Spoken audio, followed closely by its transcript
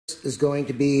This is going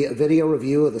to be a video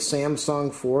review of the Samsung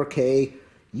 4K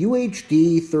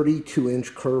UHD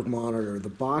 32-inch curved monitor. The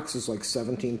box is like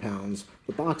 17 pounds.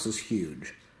 The box is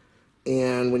huge.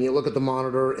 And when you look at the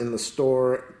monitor in the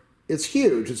store, it's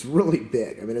huge. It's really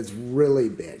big. I mean, it's really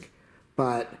big.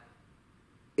 But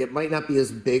it might not be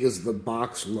as big as the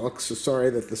box looks. So sorry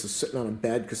that this is sitting on a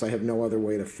bed because I have no other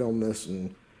way to film this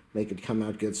and make it come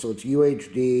out good. So it's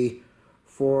UHD,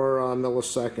 4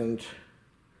 millisecond,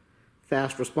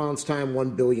 fast response time,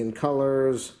 1 billion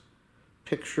colors,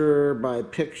 picture by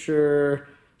picture.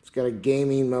 It's got a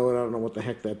gaming mode. I don't know what the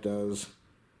heck that does.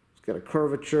 It's got a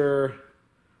curvature,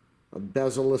 a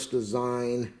bezel-less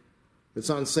design. It's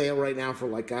on sale right now for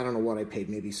like, I don't know what I paid,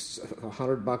 maybe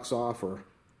 $100 off, or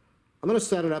I'm going to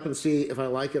set it up and see if I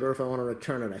like it or if I want to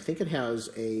return it. I think it has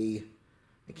a,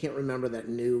 I can't remember that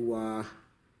new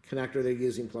connector they're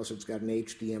using, plus it's got an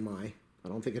HDMI. I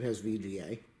don't think it has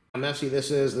VGA. How messy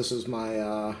this is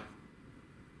my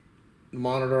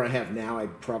monitor I have now.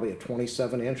 Probably a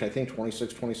 27-inch, I think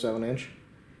 26, 27-inch.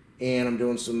 And I'm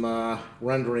doing some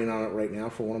rendering on it right now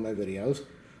for one of my videos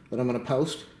that I'm going to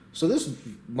post. So this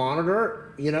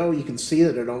monitor, you know, you can see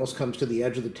that it almost comes to the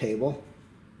edge of the table.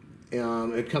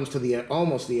 It comes to the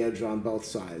almost the edge on both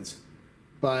sides.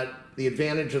 But the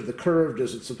advantage of the curved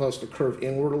is it's supposed to curve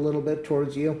inward a little bit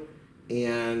towards you.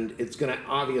 And it's going to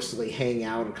obviously hang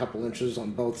out a couple inches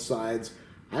on both sides.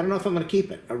 I don't know if I'm going to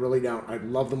keep it. I really don't. I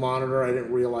love the monitor. I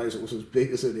didn't realize it was as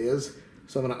big as it is.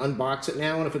 So I'm going to unbox it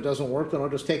now, and if it doesn't work, then I'll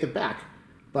just take it back.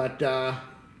 But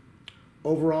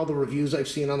overall, the reviews I've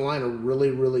seen online are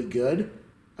really, really good.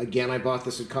 Again, I bought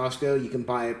this at Costco. You can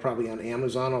buy it probably on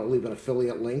Amazon. I'll leave an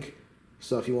affiliate link.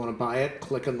 So if you want to buy it,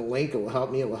 click on the link. It will help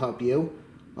me. It will help you.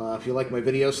 If you like my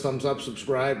videos, thumbs up,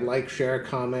 subscribe, like, share,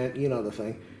 comment. You know the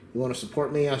thing. You want to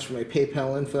support me, ask for my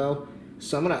PayPal info.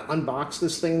 So I'm going to unbox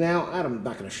this thing now. I'm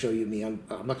not going to show you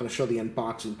I'm not going to show the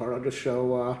unboxing part. I'll just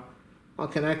show, I'll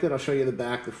connect it, I'll show you the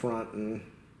back, the front, and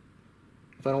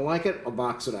if I don't like it, I'll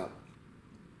box it up.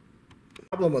 The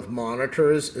problem with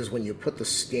monitors is when you put the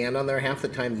stand on there, half the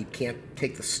time you can't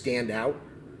take the stand out.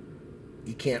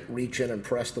 You can't reach in and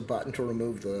press the button to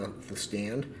remove the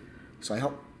stand. So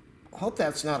I hope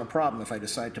that's not a problem if I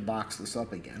decide to box this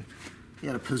up again. You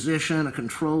got a position, a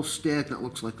control stick that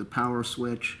looks like the power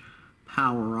switch,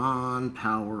 power on,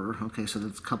 power, okay, so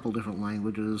that's a couple different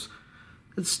languages.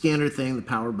 It's standard thing, the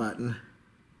power button,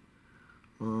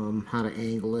 how to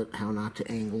angle it, how not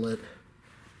to angle it,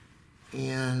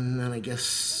 and then I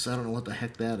guess, I don't know what the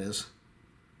heck that is.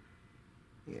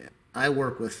 Yeah, I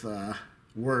work with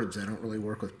words, I don't really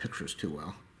work with pictures too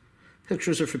well.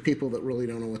 Pictures are for people that really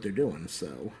don't know what they're doing,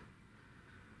 so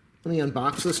let me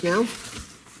unbox this now.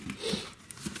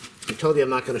 I told you I'm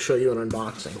not going to show you an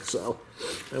unboxing, so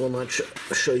I will not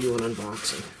show you an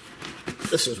unboxing.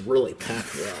 This is really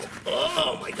packed well.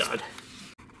 Oh my god.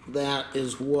 That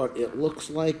is what it looks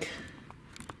like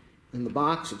in the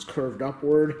box. It's curved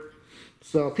upward.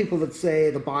 So people that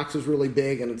say the box is really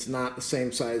big and it's not the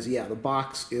same size, yeah, the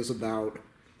box is about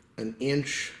an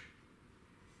inch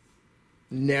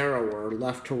narrower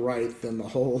left to right than the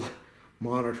whole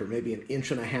monitor, maybe an inch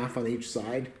and a half on each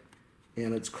side.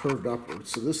 And it's curved upward,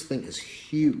 so this thing is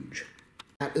huge.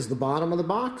 That is the bottom of the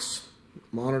box.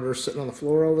 Monitor sitting on the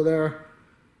floor over there.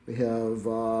 We have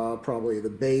probably the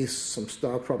base, some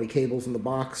stuff, probably cables in the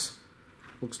box.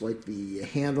 Looks like the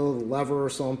handle, the lever or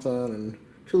something, and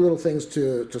two little things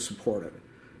to support it.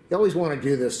 You always want to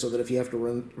do this so that if you have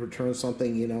to return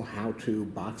something, you know how to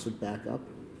box it back up.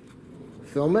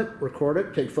 Film it, record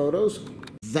it, take photos.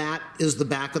 That is the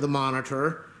back of the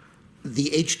monitor.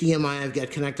 The HDMI I've got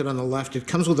connected on the left, it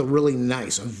comes with a really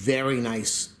nice, a very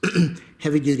nice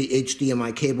heavy-duty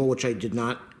HDMI cable, which I did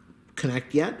not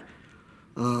connect yet.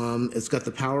 It's got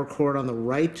the power cord on the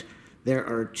right. There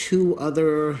are two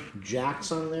other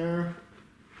jacks on there.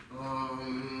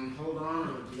 Hold on,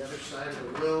 I'm at the other side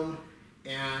of the room.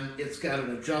 And it's got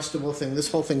an adjustable thing. This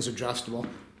whole thing's adjustable.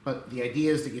 But the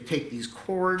idea is that you take these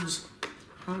cords.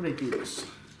 How did I do this?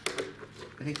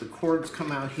 I think the cords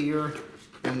come out here.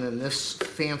 And then this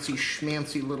fancy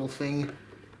schmancy little thing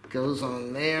goes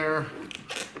on there.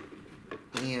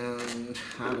 And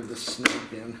how did this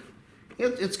snap in?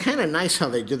 It's kind of nice how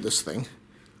they did this thing.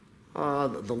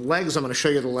 The legs, I'm going to show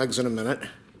you the legs in a minute.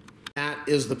 That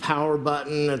is the power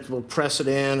button. It will press it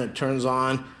in, it turns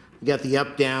on. You got the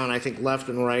up, down, I think left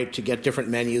and right to get different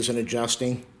menus and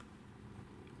adjusting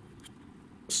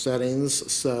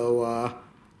settings. So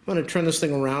I'm going to turn this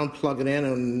thing around, plug it in,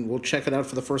 and we'll check it out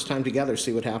for the first time together,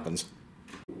 see what happens.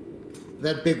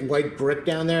 That big white brick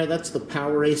down there, that's the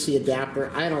power AC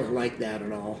adapter. I don't like that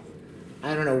at all.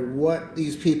 I don't know what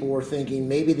these people were thinking.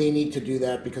 Maybe they need to do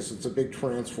that because it's a big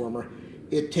transformer.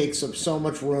 It takes up so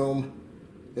much room.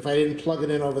 If I didn't plug it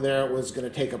in over there, it was going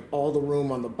to take up all the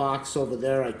room on the box over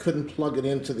there. I couldn't plug it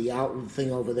into the outlet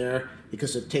thing over there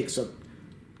because it takes up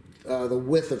the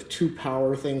width of 2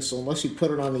 power things. So unless you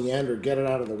put it on the end or get it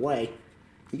out of the way,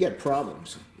 you get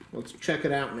problems. Let's check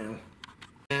it out now.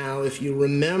 Now, if you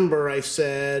remember, I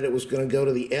said it was going to go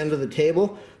to the end of the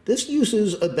table. This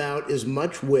uses about as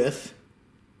much width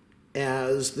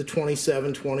as the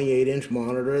 27, 28-inch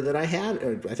monitor that I had,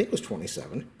 or I think it was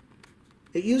 27.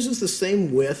 It uses the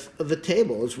same width of the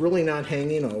table. It's really not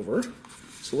hanging over.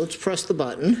 So let's press the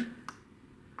button.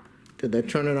 Did that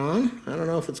turn it on? I don't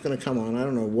know if it's going to come on. I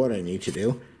don't know what I need to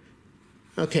do.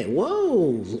 Okay,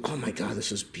 whoa! Oh my God,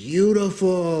 this is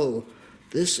beautiful.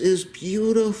 This is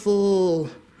beautiful.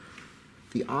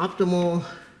 The optimal,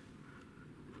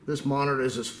 this monitor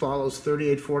is as follows: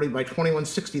 3840 by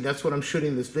 2160. That's what I'm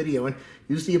shooting this video in.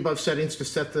 Use the above settings to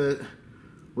set the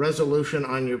resolution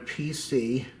on your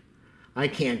PC. I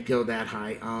can't go that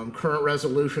high. Current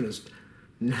resolution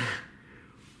on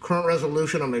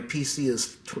my PC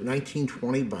is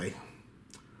 1920 by.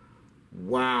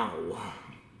 Wow.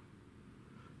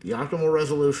 The optimal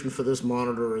resolution for this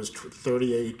monitor is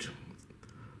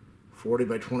 3840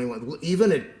 by 21.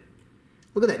 Even at,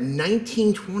 look at that,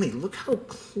 1920. Look how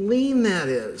clean that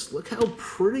is. Look how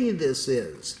pretty this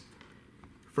is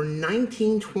for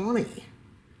 1920.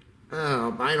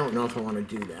 Oh, I don't know if I want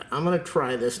to do that. I'm going to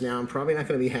try this now. I'm probably not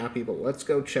going to be happy, but let's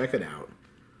go check it out.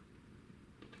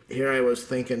 Here I was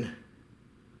thinking,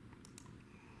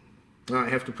 oh, I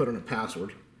have to put in a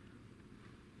password.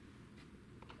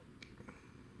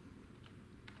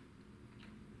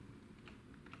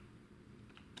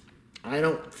 I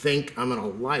don't think I'm going to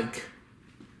like.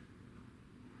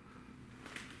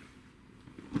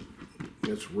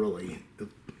 It's really,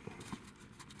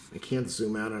 I can't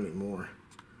zoom out anymore.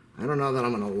 I don't know that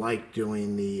I'm going to like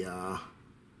doing the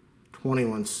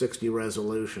 2160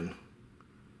 resolution,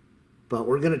 but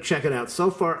we're going to check it out.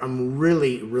 So far, I'm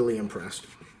really, really impressed.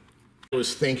 I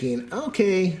was thinking,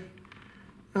 okay,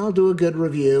 I'll do a good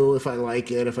review if I like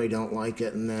it, if I don't like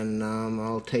it, and then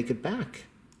I'll take it back.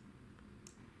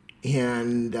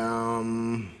 And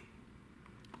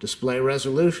display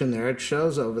resolution, there it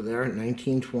shows over there,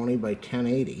 1920 by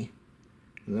 1080.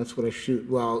 And that's what I shoot,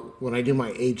 well, when I do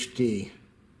my HD.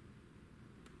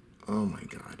 Oh my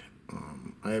God.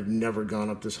 I have never gone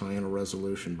up this high in a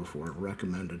resolution before,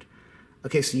 recommended.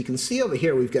 Okay, so you can see over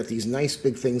here we've got these nice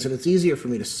big things, and it's easier for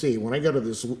me to see. When I go to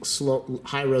this slow,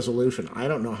 high resolution, I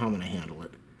don't know how I'm going to handle it.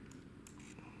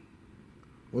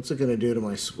 What's it going to do to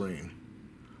my screen?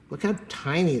 Look how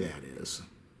tiny that is.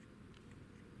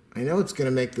 I know it's going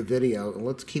to make the video.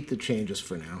 Let's keep the changes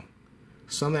for now.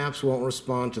 Some apps won't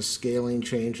respond to scaling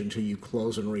change until you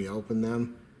close and reopen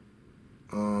them.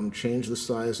 Change the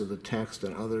size of the text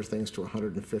and other things to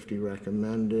 150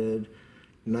 recommended.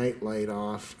 Night light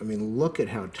off. I mean, look at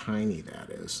how tiny that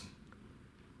is.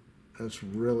 That's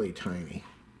really tiny.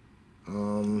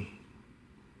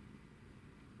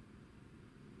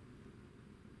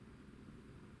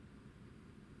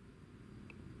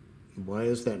 Why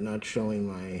is that not showing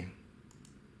my...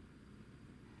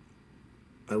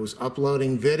 I was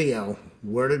uploading video.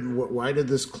 Why did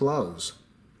this close?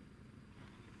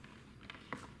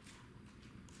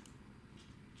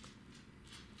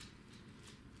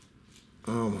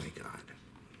 Oh my God.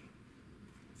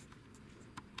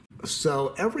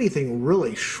 So everything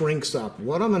really shrinks up.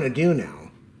 What I'm going to do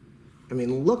now, I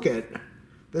mean, look at,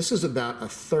 this is about a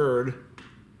third.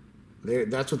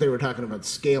 That's what they were talking about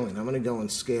scaling. I'm going to go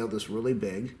and scale this really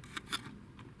big.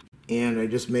 And I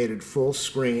just made it full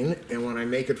screen. And when I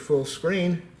make it full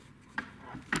screen,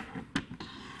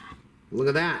 look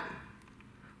at that.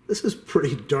 This is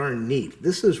pretty darn neat.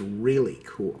 This is really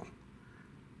cool.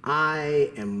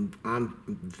 I'm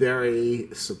very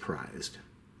surprised.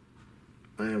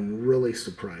 I am really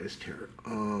surprised here.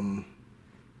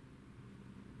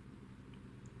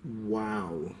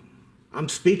 Wow. I'm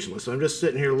speechless. I'm just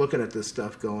sitting here looking at this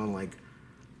stuff going like,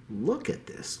 look at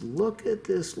this, look at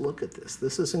this, look at this.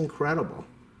 This is incredible.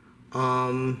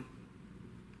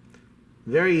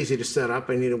 Very easy to set up.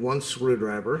 I needed one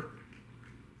screwdriver,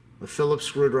 a Phillips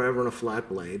screwdriver and a flat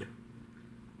blade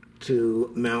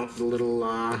to mount the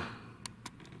little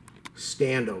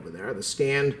stand over there. The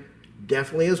stand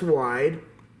definitely is wide,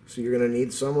 so you're going to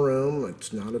need some room.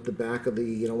 It's not at the back of the,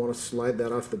 you don't want to slide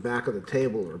that off the back of the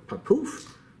table or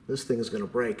poof, this thing is going to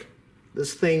break.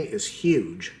 This thing is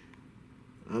huge.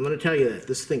 I'm going to tell you that.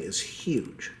 This thing is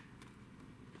huge.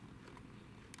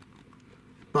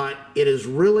 But it is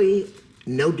really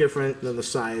no different than the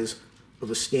size of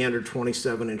a standard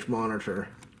 27-inch monitor.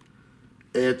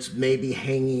 It's maybe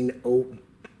hanging,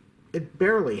 it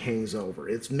barely hangs over.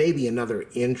 It's maybe another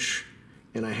 1.5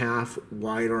 inches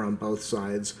wider on both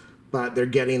sides, but they're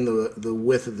getting the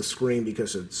width of the screen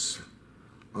because it's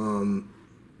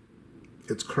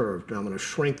curved. Now I'm going to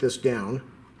shrink this down.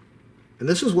 And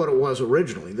this is what it was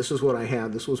originally. This is what I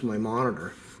had. This was my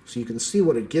monitor. So you can see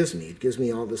what it gives me. It gives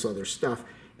me all this other stuff.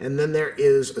 And then there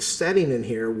is a setting in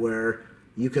here where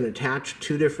you can attach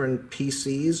 2 different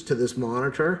PCs to this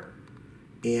monitor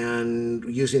and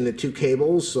using the 2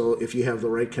 cables. So if you have the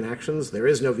right connections, there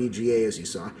is no VGA as you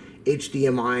saw.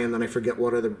 HDMI, and then I forget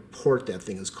what other port that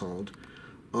thing is called.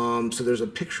 So there's a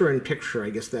picture-in-picture. I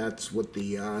guess that's what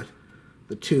the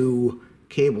 2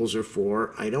 cables are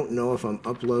for. I don't know if I'm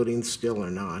uploading still or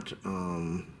not.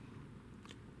 And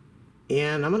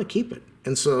I'm going to keep it.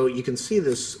 And so you can see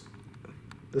this.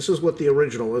 This is what the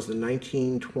original was, the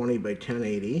 1920 by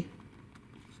 1080.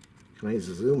 Can I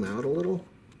zoom out a little?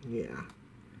 Yeah.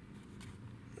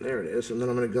 There it is. And then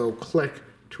I'm going to go click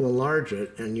to enlarge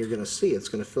it, and you're going to see it's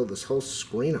going to fill this whole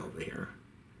screen over here.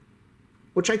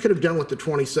 Which I could have done with the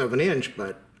 27-inch,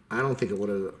 but I don't think it would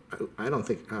have. I don't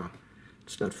think.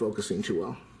 It's not focusing too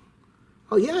well.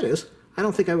 Oh, yeah, it is. I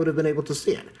don't think I would have been able to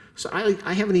see it. So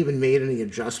I haven't even made any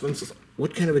adjustments.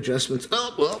 What kind of adjustments?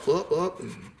 Up.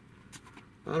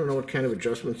 I don't know what kind of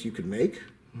adjustments you could make.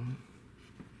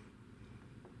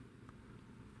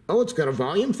 Oh, it's got a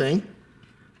volume thing.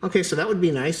 Okay, so that would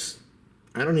be nice.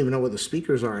 I don't even know where the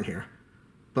speakers are in here.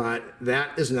 But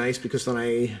that is nice because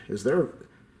then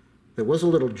there was a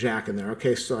little jack in there.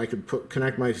 Okay, so I could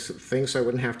connect my thing so I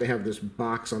wouldn't have to have this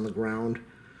box on the ground,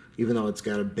 even though it's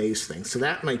got a base thing. So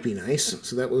that might be nice.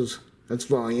 So that's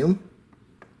volume.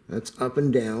 That's up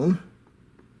and down.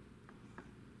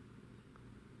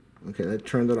 Okay, that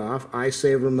turned it off.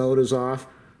 iSaver mode is off.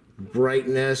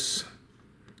 Brightness,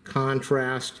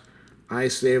 contrast,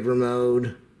 iSaver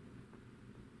mode.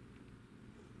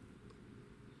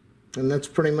 And that's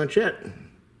pretty much it. I'm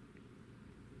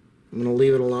going to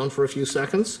leave it alone for a few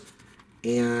seconds,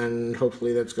 and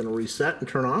hopefully that's going to reset and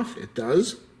turn off. It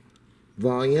does.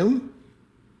 Volume.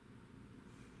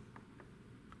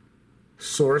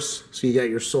 Source. So you got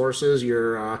your sources,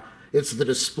 it's the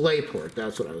display port.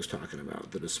 That's what I was talking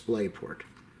about, the display port.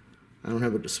 I don't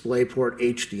have a display port.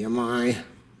 HDMI,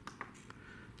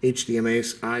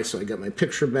 so I got my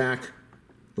picture back.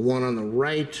 The one on the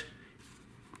right,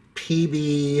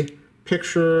 PB,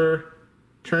 picture,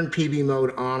 turn PB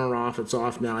mode on or off. It's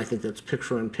off now. I think that's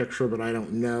picture-in-picture, but I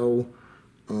don't know.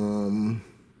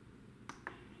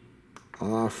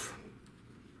 Off.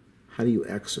 How do you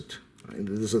exit?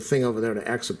 There's a thing over there to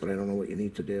exit, but I don't know what you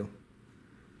need to do.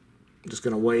 I'm just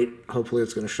going to wait. Hopefully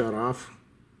it's going to shut off.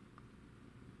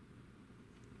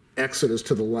 Exit is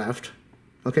to the left.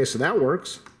 Okay, so that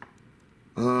works.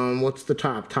 What's the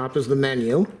top? Top is the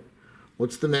menu.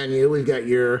 What's the menu? We've got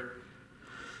your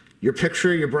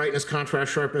picture, your brightness,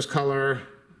 contrast, sharpness, color.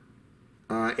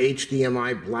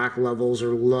 HDMI black levels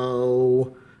are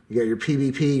low. You got your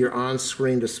PVP, your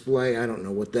on-screen display. I don't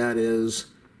know what that is.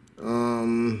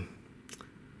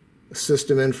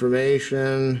 System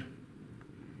information.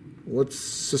 What's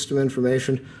system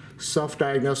information?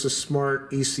 Self-diagnosis,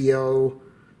 smart, ECO,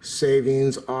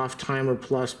 savings, off, timer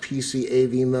plus, PC,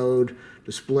 AV mode,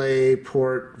 display,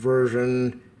 port,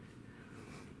 version.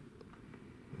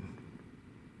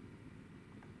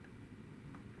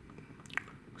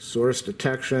 Source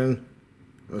detection.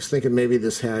 I was thinking maybe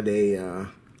this had a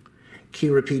key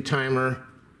repeat timer.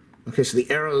 Okay, so the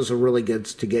arrows are really good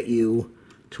to get you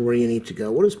to where you need to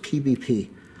go. What is PVP?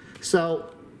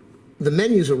 So the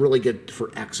menus are really good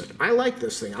for exit. I like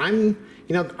this thing. I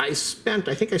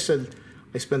think I said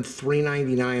I spent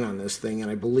 $3.99 on this thing,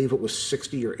 and I believe it was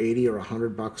 60 or 80 or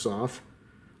 $100 off.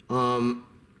 I'm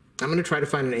going to try to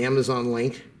find an Amazon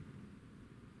link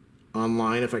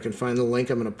online. If I can find the link,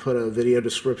 I'm going to put a video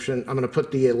description. I'm going to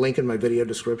put the link in my video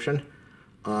description.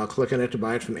 Click on it to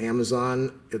buy it from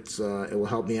Amazon. It will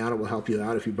help me out. It will help you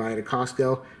out if you buy it at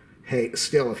Costco. Hey,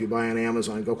 still, if you buy on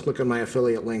Amazon, go click on my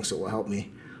affiliate links. It will help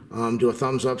me. Do a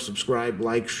thumbs up, subscribe,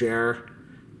 like, share.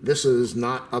 This is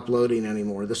not uploading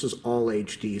anymore. This is all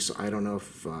HD, so I don't know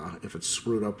if it's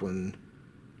screwed up when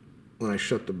I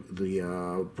shut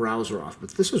the browser off.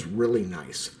 But this is really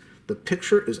nice. The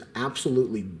picture is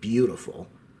absolutely beautiful.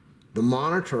 The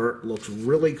monitor looks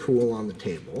really cool on the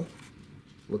table.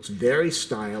 Looks very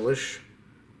stylish.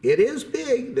 It is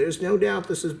big. There's no doubt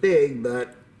this is big,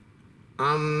 but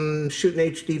I'm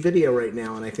shooting HD video right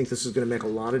now, and I think this is going to make a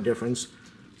lot of difference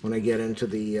when I get into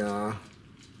the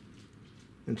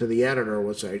editor,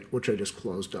 which I just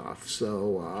closed off.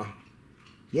 So,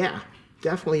 yeah,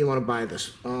 definitely you want to buy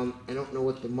this. I don't know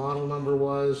what the model number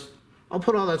was. I'll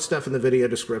put all that stuff in the video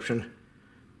description.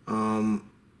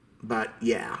 But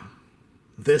yeah,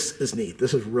 this is neat.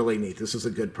 This is really neat. This is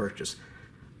a good purchase.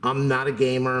 I'm not a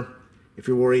gamer. If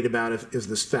you're worried about is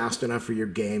this fast enough for your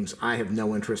games, I have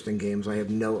no interest in games. I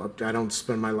don't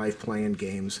spend my life playing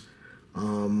games.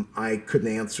 I couldn't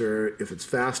answer if it's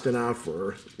fast enough,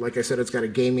 or like I said, it's got a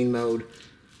gaming mode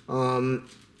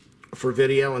for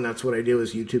video, and that's what I do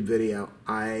is YouTube video.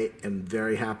 I am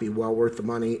very happy, well worth the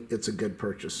money. It's a good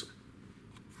purchase.